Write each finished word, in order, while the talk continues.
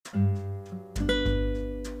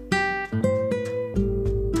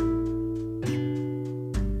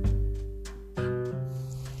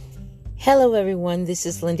Hello everyone, this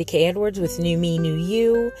is Linda K. Edwards with New Me, New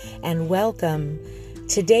You, and welcome.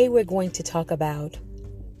 Today we're going to talk about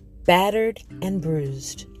Battered and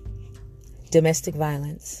Bruised, domestic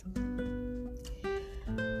violence.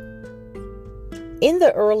 In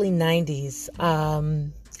the early 90s,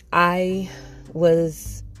 I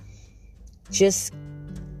was just,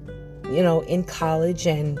 in college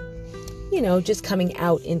and, just coming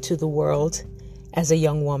out into the world as a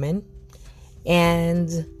young woman.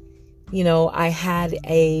 And I had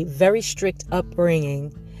a very strict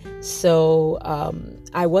upbringing, so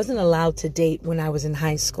I wasn't allowed to date when I was in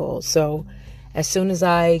high school. So as soon as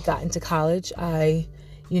I got into college, I,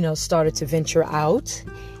 started to venture out,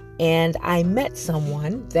 and I met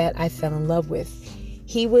someone that I fell in love with.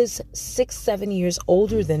 He was 6-7 years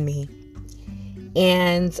older than me,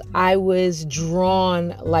 and I was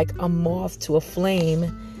drawn like a moth to a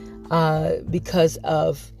flame because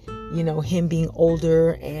of him being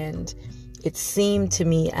older, and it seemed to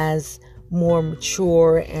me as more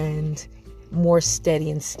mature and more steady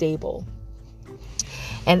and stable.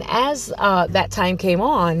 And as that time came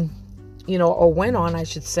on, or went on, I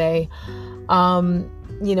should say,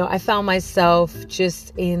 I found myself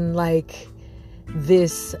just in like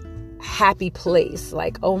this happy place,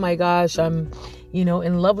 like, oh my gosh, I'm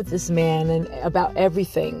in love with this man and about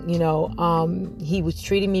everything. He was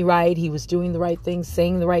treating me right. He was doing the right things,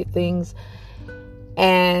 saying the right things.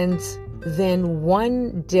 And then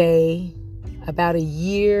one day, about a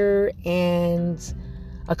year and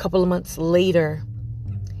a couple of months later,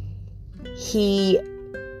 he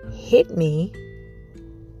hit me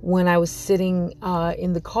when I was sitting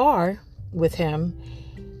in the car with him.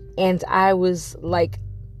 And I was like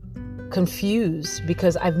confused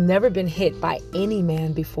because I've never been hit by any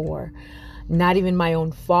man before, not even my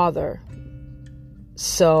own father.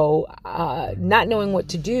 So not knowing what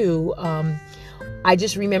to do, I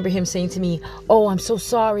just remember him saying to me, "Oh, I'm so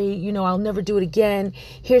sorry. I'll never do it again.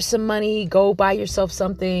 Here's some money. Go buy yourself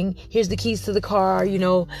something. Here's the keys to the car,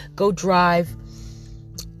 go drive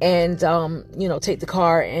and, take the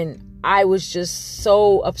car." And I was just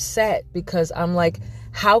so upset because I'm like,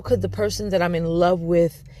 how could the person that I'm in love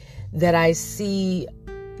with, that I see,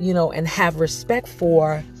 and have respect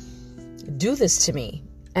for, do this to me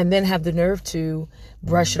and then have the nerve to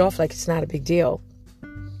brush it off like it's not a big deal.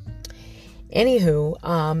 Anywho,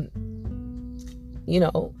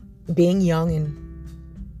 being young and,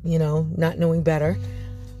 not knowing better,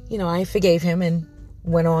 I forgave him and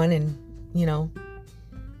went on and,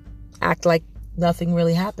 act like nothing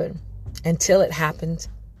really happened until it happened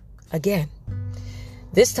again.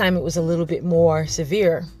 This time it was a little bit more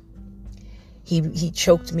severe. He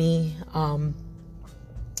choked me, and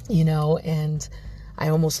I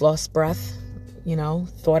almost lost breath,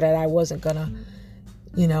 thought that I wasn't gonna,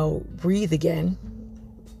 breathe again.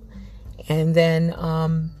 And then,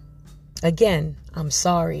 again, I'm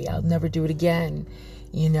sorry, I'll never do it again,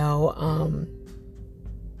 and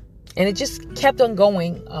it just kept on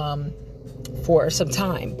going, for some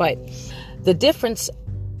time. But the difference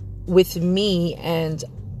with me and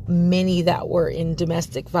many that were in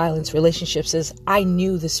domestic violence relationships is I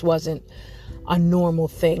knew this wasn't a normal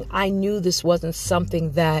thing. I knew this wasn't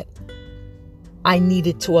something that I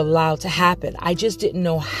needed to allow to happen. I just didn't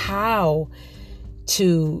know how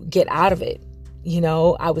to get out of it.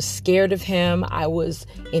 I was scared of him. I was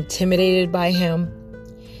intimidated by him.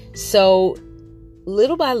 So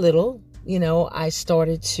little by little, I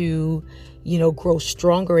started to, grow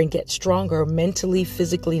stronger and get stronger mentally,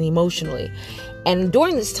 physically, and emotionally. And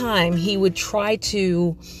during this time, he would try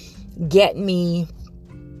to get me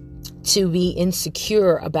to be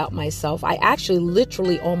insecure about myself. I actually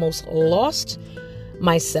literally almost lost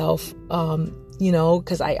myself,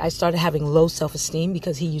 because I started having low self-esteem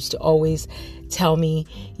because he used to always tell me,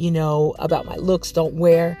 about my looks. Don't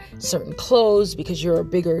wear certain clothes because you're a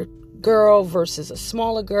bigger girl versus a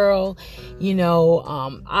smaller girl.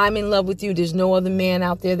 I'm in love with you. There's no other man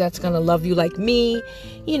out there that's going to love you like me.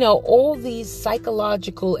 All these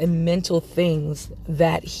psychological and mental things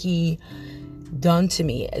that he done to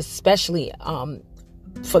me, especially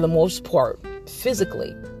for the most part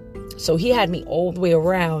physically. So he had me all the way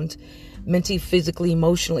around, mentally, physically,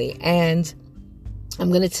 emotionally. And I'm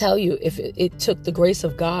going to tell you, if it took the grace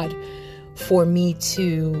of God for me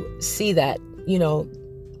to see that,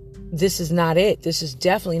 this is not it. This is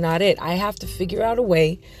definitely not it. I have to figure out a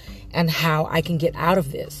way and how I can get out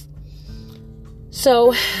of this.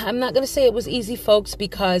 So I'm not going to say it was easy, folks,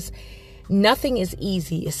 because nothing is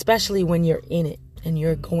easy, especially when you're in it and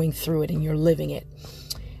you're going through it and you're living it.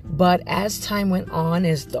 But as time went on,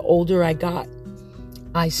 as the older I got,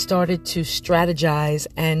 I started to strategize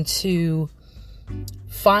and to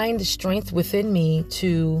find the strength within me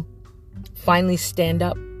to finally stand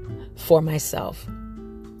up for myself.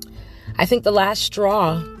 I think the last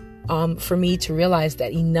straw for me to realize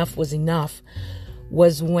that enough was enough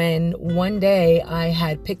was when one day I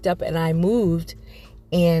had picked up and I moved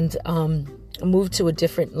and moved to a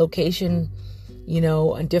different location,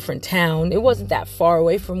 a different town. It wasn't that far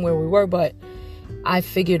away from where we were, but I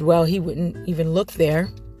figured, well, he wouldn't even look there,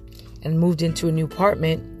 and moved into a new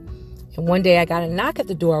apartment. And one day I got a knock at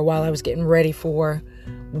the door while I was getting ready for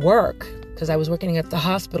work, because I was working at the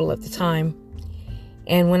hospital at the time.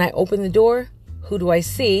 And when I opened the door, who do I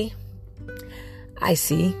see? I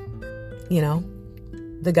see,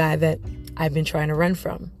 the guy that I've been trying to run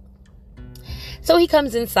from. So he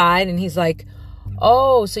comes inside and he's like,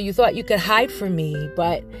 "Oh, so you thought you could hide from me,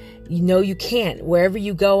 but you can't. Wherever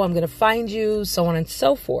you go, I'm going to find you," so on and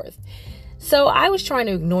so forth. So I was trying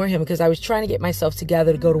to ignore him because I was trying to get myself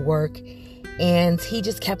together to go to work. And he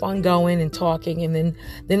just kept on going and talking. And then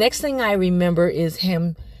the next thing I remember is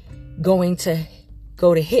him going to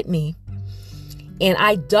hit me. And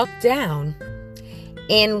I ducked down.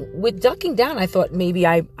 And with ducking down, I thought maybe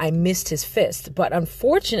I missed his fist. But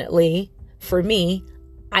unfortunately for me,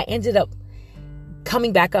 I ended up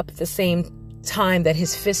coming back up at the same time that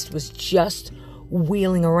his fist was just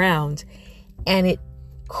wheeling around. And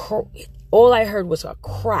all I heard was a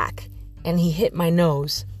crack, and he hit my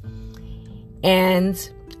nose. And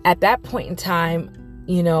at that point in time,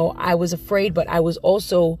 I was afraid, but I was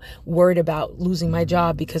also worried about losing my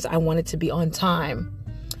job because I wanted to be on time.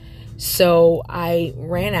 So I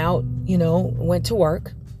ran out, went to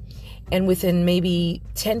work. And within maybe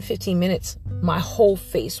 10, 15 minutes, my whole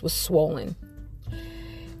face was swollen.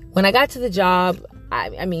 When I got to the job,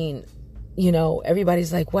 I mean,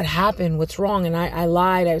 everybody's like, "What happened? What's wrong?" And I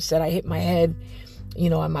lied. I said I hit my head,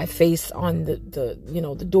 on my face on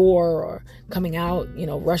the door, or coming out,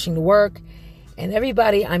 rushing to work. And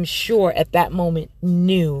everybody, I'm sure at that moment,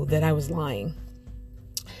 knew that I was lying.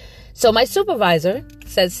 So my supervisor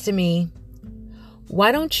says to me,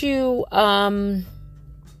 "Why don't you,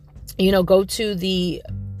 go to the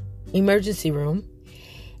emergency room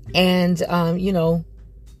and,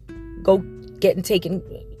 go getting taken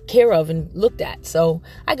care of and looked at." So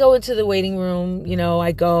I go into the waiting room,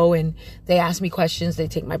 I go and they ask me questions. They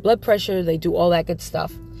take my blood pressure. They do all that good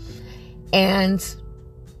stuff. And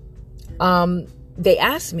they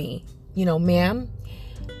ask me, "Ma'am,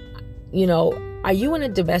 are you in a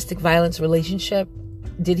domestic violence relationship?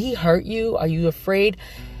 Did he hurt you? Are you afraid?"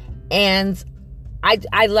 And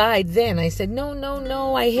I lied then. I said,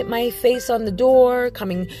 no, I hit my face on the door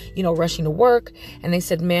coming, rushing to work. And they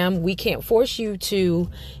said, "Ma'am, we can't force you to,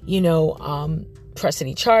 press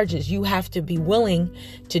any charges. You have to be willing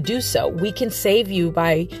to do so. We can save you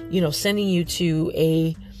by, sending you to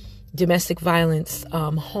a domestic violence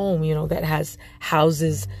home, that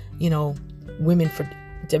houses, women for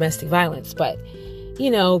domestic violence." But,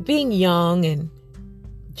 being young and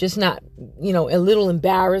just not, a little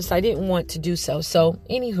embarrassed, I didn't want to do so. So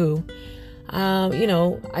anywho,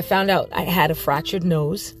 I found out I had a fractured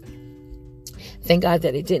nose. Thank God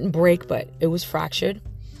that it didn't break, but it was fractured.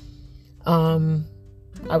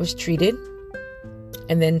 I was treated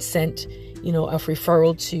and then sent, a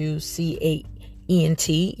referral to see a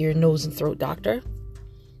ENT, ear, nose, and throat doctor.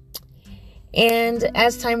 And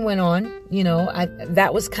as time went on,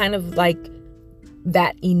 that was kind of like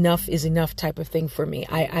that enough is enough type of thing for me.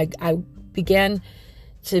 I began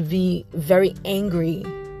to be very angry,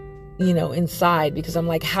 inside, because I'm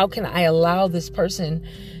like, how can I allow this person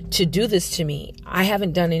to do this to me? I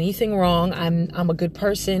haven't done anything wrong. I'm a good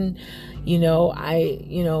person.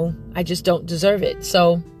 I just don't deserve it.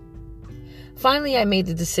 So finally I made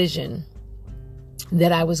the decision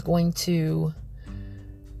that I was going to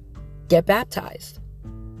get baptized,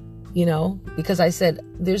 because I said,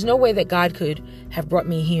 there's no way that God could have brought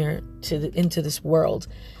me here into this world,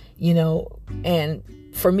 and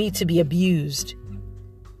for me to be abused,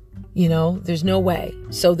 there's no way.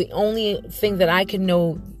 So the only thing that I can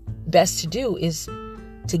know best to do is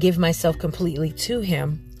to give myself completely to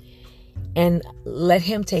him and let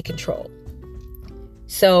him take control.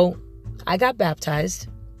 So I got baptized.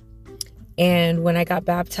 And when I got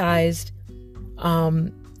baptized,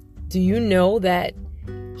 do you know that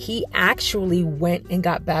he actually went and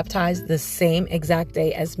got baptized the same exact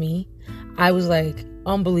day as me? I was like,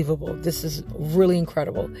 unbelievable. This is really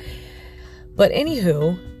incredible. But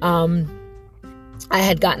anywho, I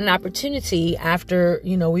had gotten an opportunity after,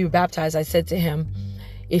 we were baptized. I said to him,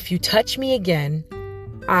 "If you touch me again,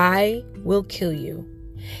 I will kill you."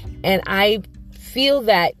 And I feel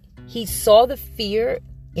that he saw the fear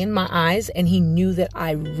in my eyes, and he knew that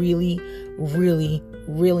I really, really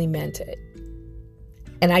really meant it.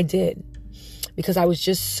 And I did, because I was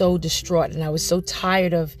just so distraught and I was so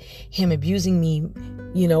tired of him abusing me,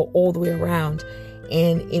 all the way around.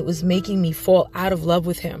 And it was making me fall out of love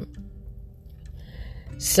with him.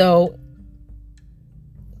 So,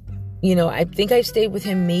 I think I stayed with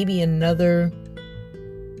him maybe another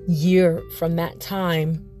year from that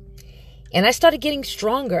time. And I started getting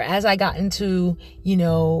stronger as I got into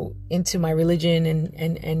my religion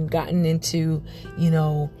and gotten into,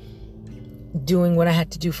 doing what I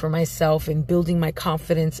had to do for myself and building my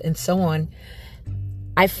confidence and so on.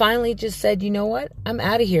 I finally just said, you know what? I'm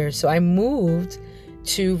out of here. So I moved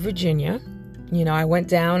to Virginia. I went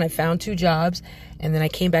down, I found 2 jobs, and then I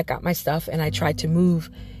came back, got my stuff, and I tried to move,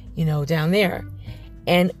 down there.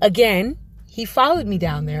 And again, he followed me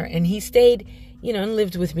down there, and he stayed, and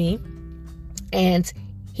lived with me. And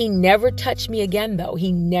he never touched me again, though.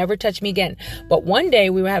 He never touched me again. But one day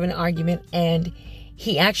we were having an argument, and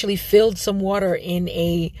he actually filled some water in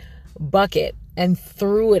a bucket and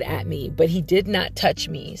threw it at me, but he did not touch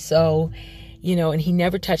me. So, and he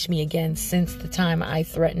never touched me again since the time I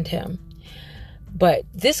threatened him. But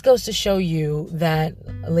this goes to show you that,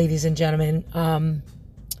 ladies and gentlemen,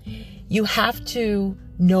 you have to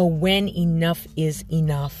know when enough is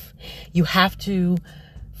enough. You have to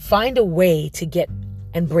find a way to get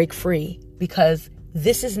and break free, because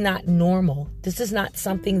this is not normal. This is not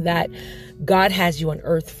something that God has you on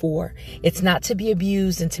earth for. It's not to be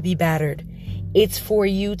abused and to be battered. It's for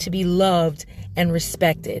you to be loved and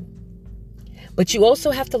respected. But you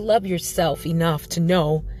also have to love yourself enough to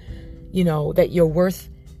know, that you're worth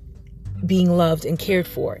being loved and cared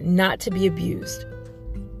for, not to be abused.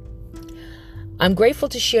 I'm grateful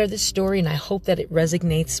to share this story, and I hope that it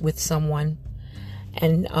resonates with someone.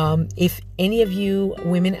 And if any of you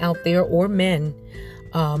women out there or men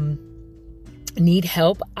need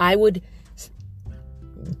help, I would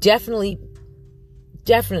definitely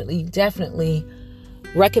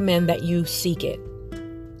recommend that you seek it.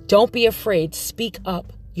 Don't be afraid. Speak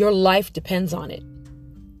up. Your life depends on it.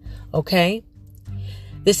 Okay?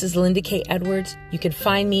 This is Linda K. Edwards. You can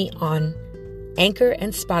find me on Anchor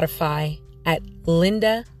and Spotify at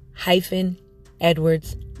Linda-Edwards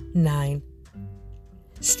 9.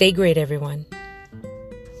 Stay great, everyone.